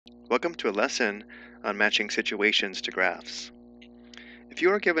Welcome to a lesson on matching situations to graphs. If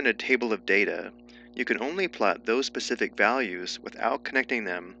you are given a table of data, you can only plot those specific values without connecting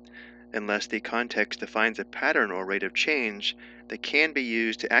them unless the context defines a pattern or rate of change that can be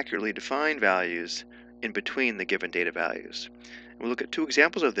used to accurately define values in between the given data values. We'll look at two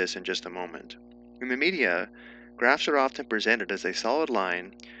examples of this in just a moment. In the media, graphs are often presented as a solid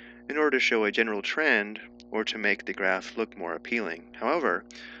line in order to show a general trend or to make the graph look more appealing. However,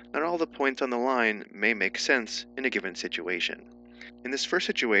 not all the points on the line may make sense in a given situation. In this first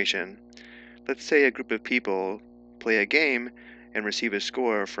situation, let's say a group of people play a game and receive a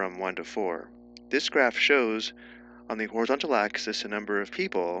score from 1 to 4. This graph shows on the horizontal axis a number of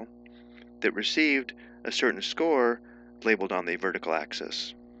people that received a certain score labeled on the vertical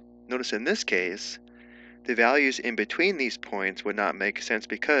axis. Notice in this case, the values in between these points would not make sense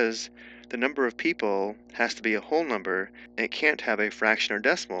because the number of people has to be a whole number and it can't have a fraction or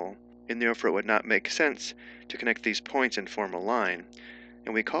decimal, and therefore it would not make sense to connect these points and form a line.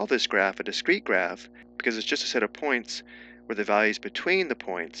 And we call this graph a discrete graph because it's just a set of points where the values between the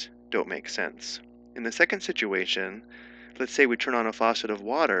points don't make sense. In the second situation, let's say we turn on a faucet of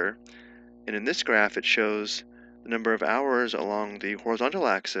water, and in this graph it shows the number of hours along the horizontal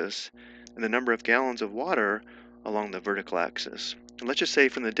axis and the number of gallons of water along the vertical axis. And let's just say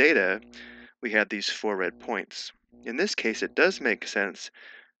from the data, we had these 4 red points. In this case, it does make sense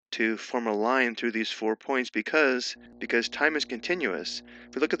to form a line through these 4 points because time is continuous.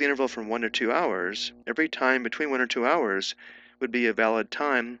 If we look at the interval from 1 to 2 hours, every time between 1 or 2 hours would be a valid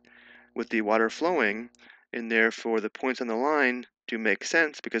time with the water flowing, and therefore the points on the line do make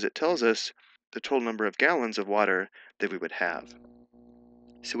sense because it tells us the total number of gallons of water that we would have.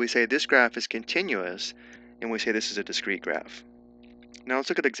 So we say this graph is continuous, and we say this is a discrete graph. Now let's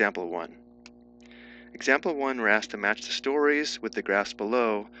look at example 1. Example 1, we're asked to match the stories with the graphs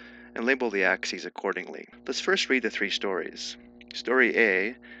below and label the axes accordingly. Let's first read the 3 stories. Story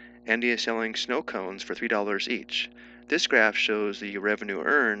A, Andy is selling snow cones for $3 each. This graph shows the revenue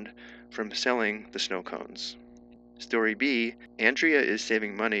earned from selling the snow cones. Story B, Andrea is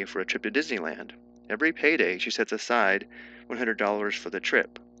saving money for a trip to Disneyland. Every payday, she sets aside $100 for the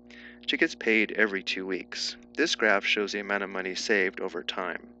trip. She gets paid every 2 weeks. This graph shows the amount of money saved over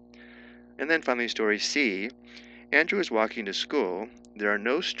time. And then finally, story C, Andrew is walking to school. There are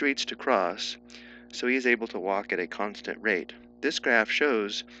no streets to cross, so he is able to walk at a constant rate. This graph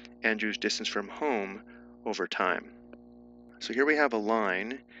shows Andrew's distance from home over time. So here we have a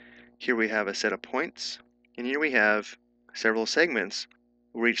line, here we have a set of points, and here we have several segments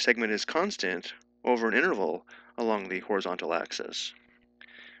where each segment is constant over an interval along the horizontal axis.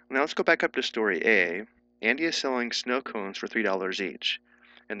 Now let's go back up to story A. Andy is selling snow cones for $3 each,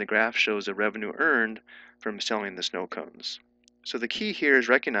 and the graph shows the revenue earned from selling the snow cones. So the key here is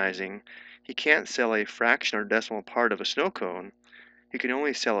recognizing he can't sell a fraction or decimal part of a snow cone. He can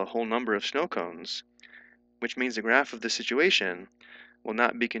only sell a whole number of snow cones, which means the graph of this situation will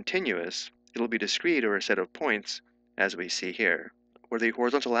not be continuous. It'll be discrete, or a set of points, as we see here, where the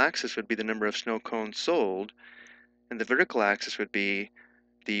horizontal axis would be the number of snow cones sold, and the vertical axis would be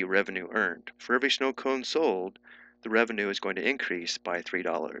the revenue earned. For every snow cone sold, the revenue is going to increase by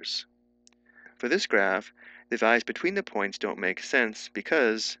 $3. For this graph, the values between the points don't make sense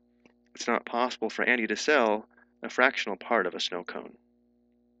because it's not possible for Andy to sell a fractional part of a snow cone.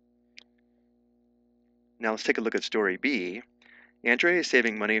 Now let's take a look at story B. Andrea is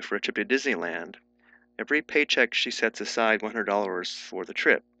saving money for a trip to Disneyland. Every paycheck she sets aside $100 for the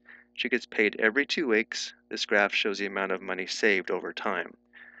trip. She gets paid every 2 weeks. This graph shows the amount of money saved over time.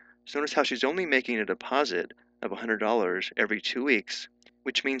 So notice how she's only making a deposit of $100 every 2 weeks,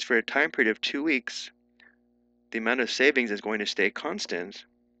 which means for a time period of 2 weeks, the amount of savings is going to stay constant,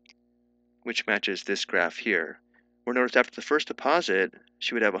 which matches this graph here. Where notice after the first deposit,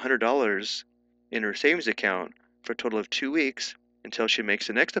 she would have $100 in her savings account for a total of 2 weeks until she makes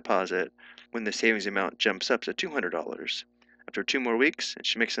the next deposit, when the savings amount jumps up to $200. After 2 more weeks and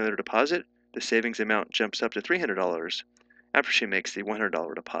she makes another deposit, the savings amount jumps up to $300 after she makes the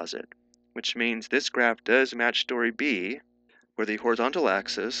 $100 deposit, which means this graph does match story B, where the horizontal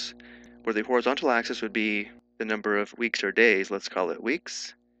axis would be the number of weeks or days, let's call it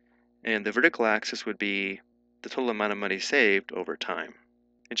weeks, and the vertical axis would be the total amount of money saved over time.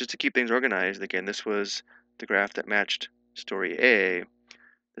 And just to keep things organized, again, this was the graph that matched story A,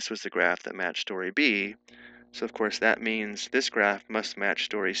 this was the graph that matched story B, so of course that means this graph must match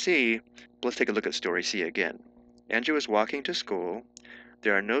story C. But let's take a look at story C again. Andrew is walking to school.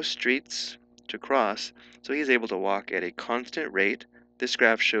 There are no streets to cross, so he is able to walk at a constant rate. This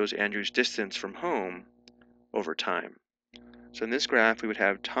graph shows Andrew's distance from home over time. So in this graph, we would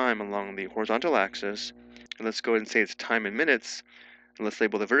have time along the horizontal axis, and let's go ahead and say it's time in minutes, and let's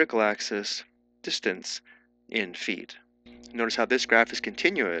label the vertical axis distance in feet. Notice how this graph is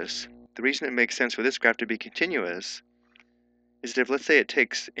continuous. The reason it makes sense for this graph to be continuous is that if, let's say, it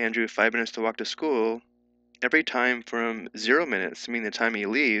takes Andrew 5 minutes to walk to school, every time from 0 minutes, meaning the time he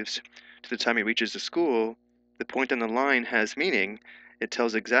leaves, to the time he reaches the school, the point on the line has meaning. It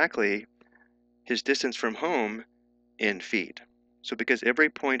tells exactly his distance from home in feet. So because every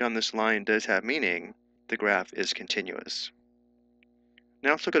point on this line does have meaning, the graph is continuous.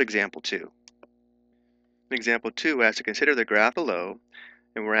 Now let's look at example 2. In example 2, we're asked to consider the graph below,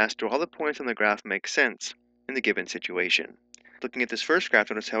 and we're asked do all the points on the graph make sense in the given situation. Looking at this first graph,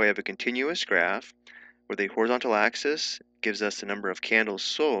 notice how we have a continuous graph where the horizontal axis gives us the number of candles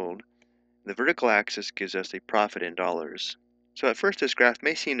sold, and the vertical axis gives us the profit in dollars. So at first this graph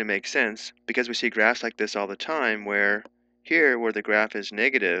may seem to make sense because we see graphs like this all the time where here where the graph is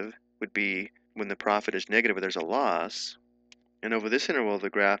negative would be when the profit is negative or there's a loss, and over this interval the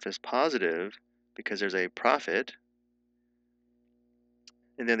graph is positive because there's a profit,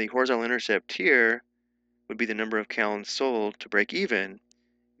 and then the horizontal intercept here would be the number of gallons sold to break even,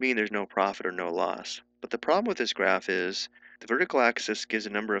 meaning there's no profit or no loss. But the problem with this graph is the vertical axis gives the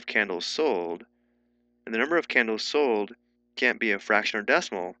number of candles sold, and the number of candles sold can't be a fraction or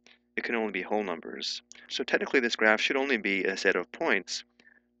decimal, it can only be whole numbers. So technically this graph should only be a set of points,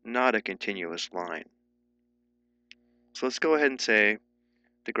 not a continuous line. So let's go ahead and say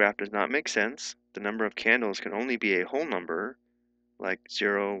the graph does not make sense. The number of candles can only be a whole number, like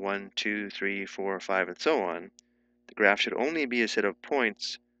 0, 1, 2, 3, 4, 5, and so on. The graph should only be a set of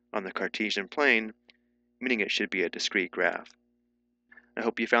points on the Cartesian plane, meaning it should be a discrete graph. I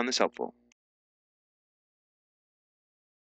hope you found this helpful.